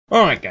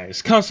Alright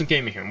guys, Constant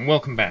Gamer here and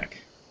welcome back.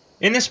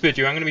 In this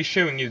video I'm going to be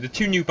showing you the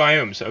two new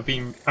biomes that have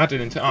been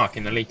added into Ark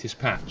in the latest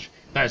patch.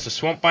 That is the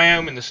swamp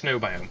biome and the snow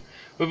biome.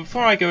 But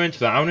before I go into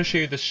that, I want to show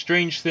you the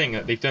strange thing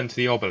that they've done to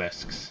the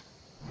obelisks.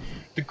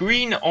 The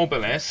green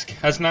obelisk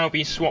has now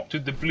been swapped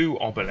with the blue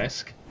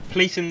obelisk,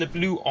 placing the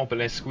blue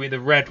obelisk where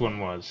the red one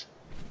was.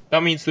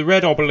 That means the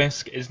red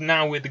obelisk is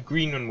now where the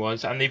green one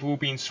was, and they've all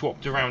been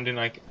swapped around in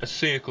like a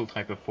circle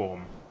type of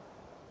form.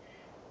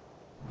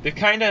 They've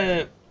kind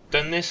of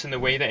done this in the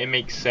way that it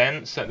makes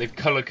sense, that they've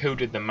colour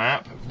coded the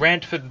map.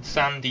 Red for the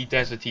sandy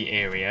deserty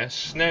area,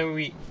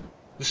 the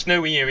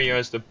snowy area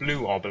has the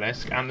blue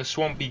obelisk, and the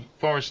swampy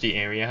foresty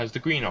area has the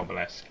green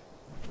obelisk.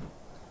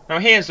 Now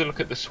here's a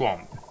look at the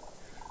swamp.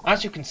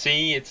 As you can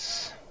see,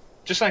 it's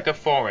just like a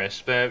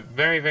forest, but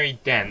very, very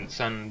dense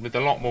and with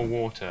a lot more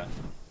water.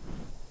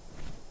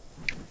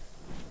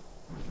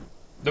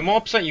 The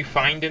mobs that you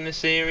find in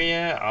this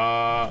area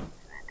are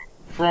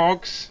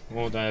frogs,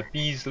 or the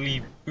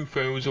Beasley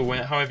Buffos, or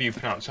however you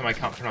pronounce them. I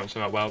can't pronounce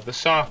them that well. The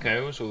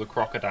Sarcos, or the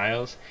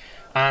crocodiles,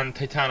 and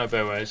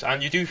Titanoboas,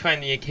 and you do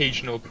find the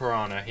occasional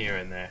piranha here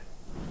and there.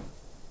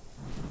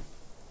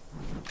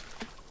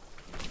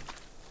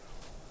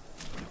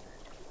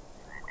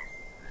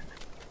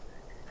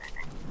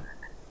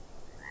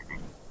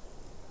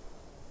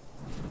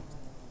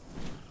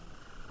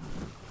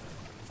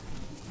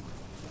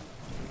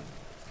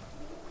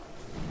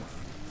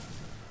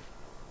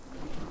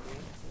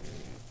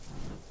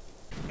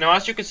 Now,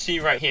 as you can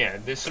see right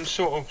here, there's some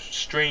sort of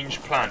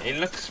strange plant. It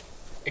looks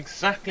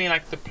exactly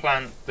like the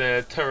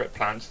turret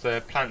plants,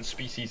 the plant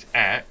species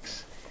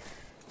X,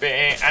 but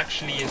it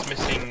actually is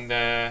missing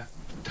the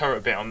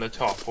turret bit on the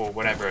top, or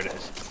whatever it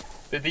is.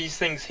 But these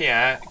things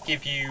here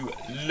give you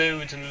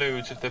loads and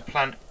loads of the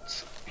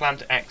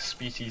plant X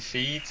species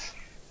seeds,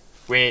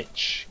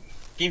 which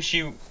gives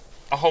you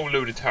a whole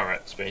load of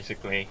turrets,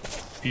 basically,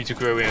 for you to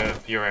grow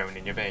your own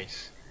in your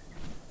base.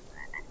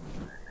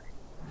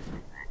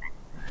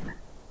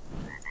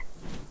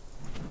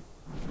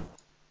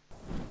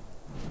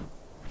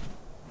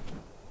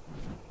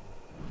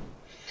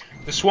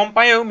 The swamp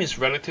biome is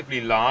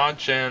relatively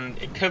large and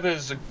it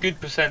covers a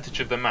good percentage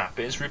of the map.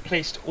 It has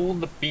replaced all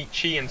the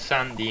beachy and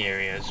sandy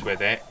areas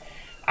with it,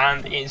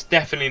 and it's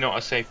definitely not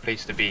a safe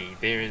place to be.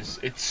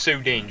 It's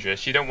so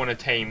dangerous. You don't want to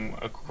tame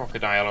a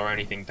crocodile or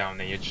anything down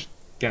there. You're just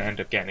going to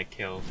end up getting it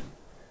killed.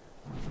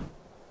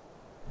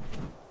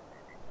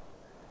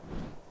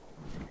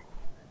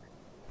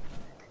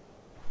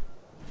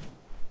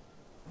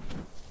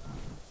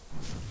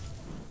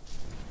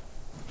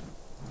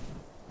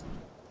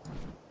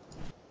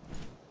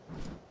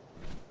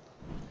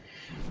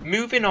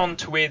 Moving on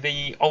to where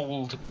the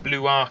old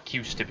blue ark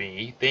used to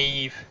be,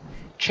 they've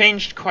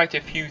changed quite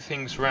a few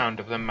things around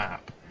of the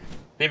map.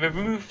 They've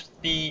removed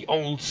the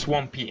old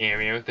swampy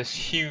area with this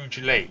huge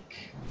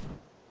lake,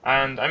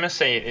 and I must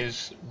say it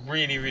is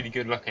really, really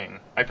good looking.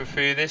 I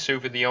prefer this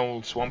over the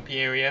old swampy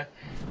area,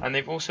 and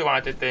they've also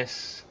added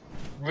this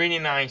really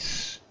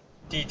nice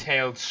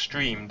detailed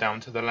stream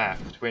down to the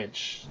left,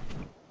 which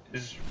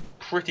is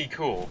pretty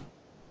cool.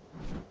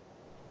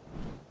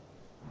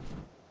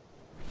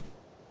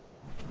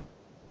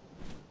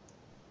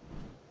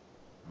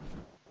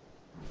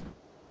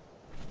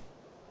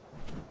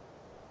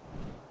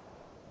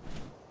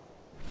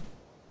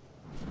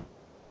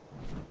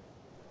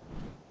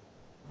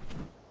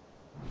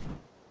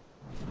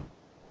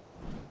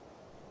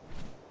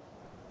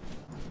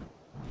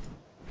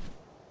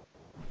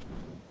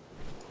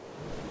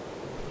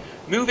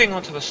 Moving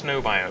on to the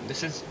snow biome,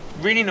 this is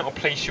really not a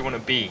place you want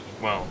to be,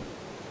 well,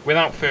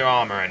 without fur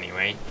armor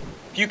anyway.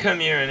 If you come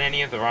here in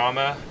any other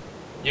armor,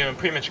 you're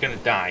pretty much going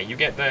to die. You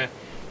get the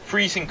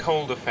freezing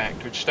cold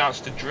effect, which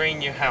starts to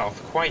drain your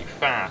health quite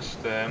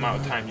fast the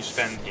amount of time you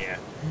spend here.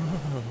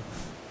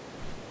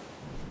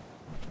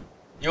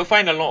 You'll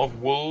find a lot of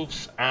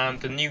wolves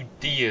and the new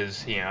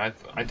deers here.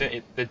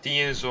 The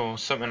deers or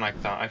something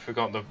like that, I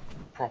forgot the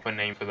proper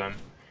name for them.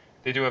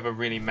 They do have a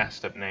really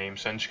messed up name,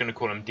 so I'm just going to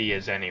call them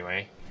deers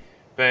anyway.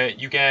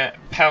 But you get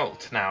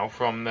pelt now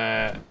from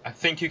I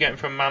think you get them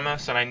from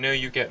mammoths, and I know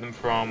you get them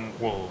from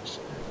wolves.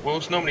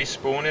 Wolves normally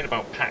spawn in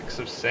about packs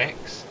of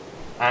 6,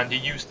 and you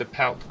use the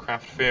pelt to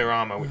craft fur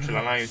armor, which will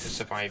allow you to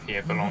survive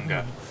here for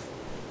longer.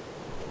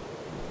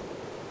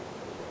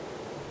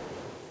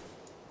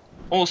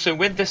 Also,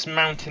 with this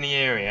mountainy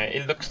area,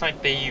 it looks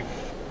like they've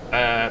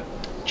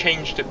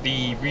changed up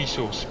the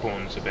resource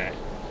spawns a bit.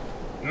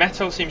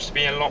 Metal seems to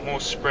be a lot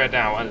more spread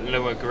out at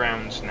lower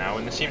grounds now,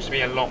 and there seems to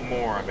be a lot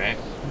more of it.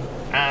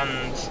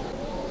 And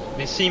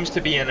there seems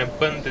to be an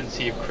abundance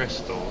of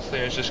crystals.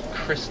 There's just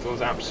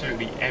crystals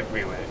absolutely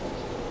everywhere.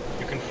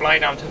 You can fly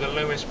down to the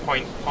lowest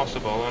point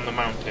possible on the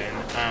mountain,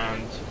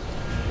 and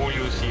all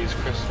you'll see is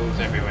crystals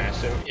everywhere.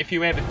 So if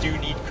you ever do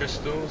need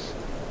crystals,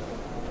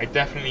 I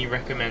definitely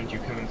recommend you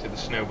coming to the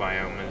snow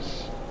biome,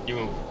 as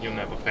you'll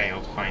never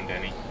fail to find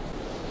any.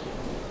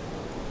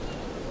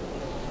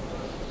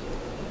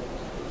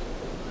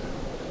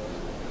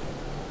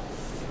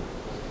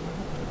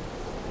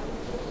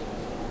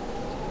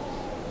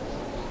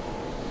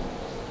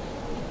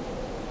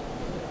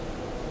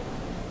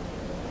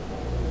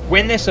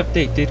 when this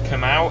update did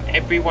come out,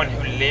 everyone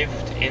who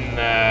lived in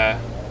the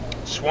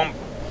swamp,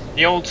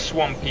 the old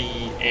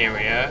swampy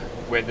area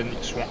where the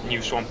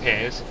new swamp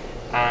is,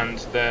 and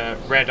the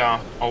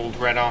old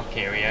Red Ark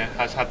area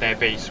has had their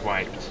base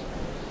wiped.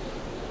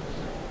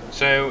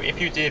 So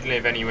if you did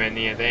live anywhere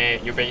near there,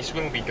 your base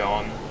will be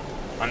gone,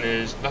 and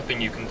there's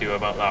nothing you can do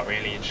about that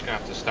really. You're just gonna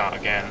have to start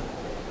again.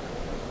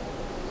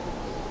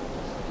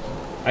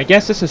 I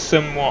guess this is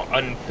somewhat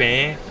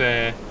unfair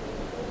for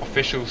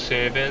official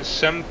servers.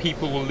 Some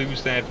people will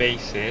lose their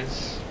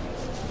bases,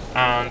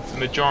 and the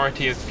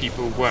majority of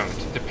people won't.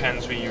 It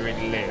depends where you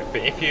really live.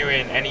 But if you're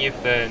in any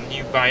of the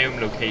new biome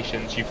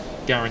locations, you've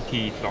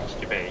guaranteed lost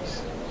your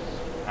base.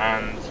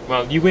 And,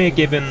 well, you were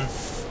given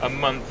a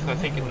month, I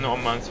think not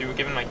a month, you were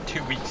given like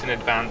 2 weeks in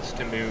advance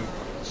to move,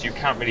 so you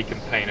can't really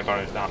complain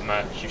about it that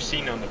much. You've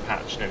seen on the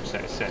patch notes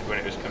that it said when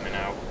it was coming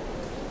out.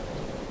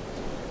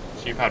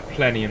 So you've had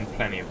plenty and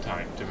plenty of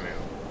time to move.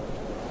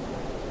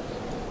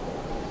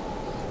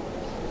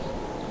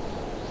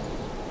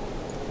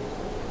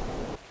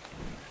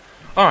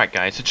 Alright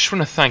guys, I just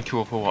want to thank you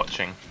all for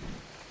watching.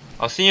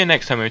 I'll see you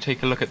next time when we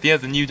take a look at the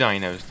other new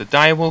dinos, the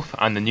direwolf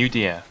and the new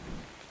deer.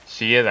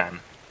 See you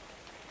then.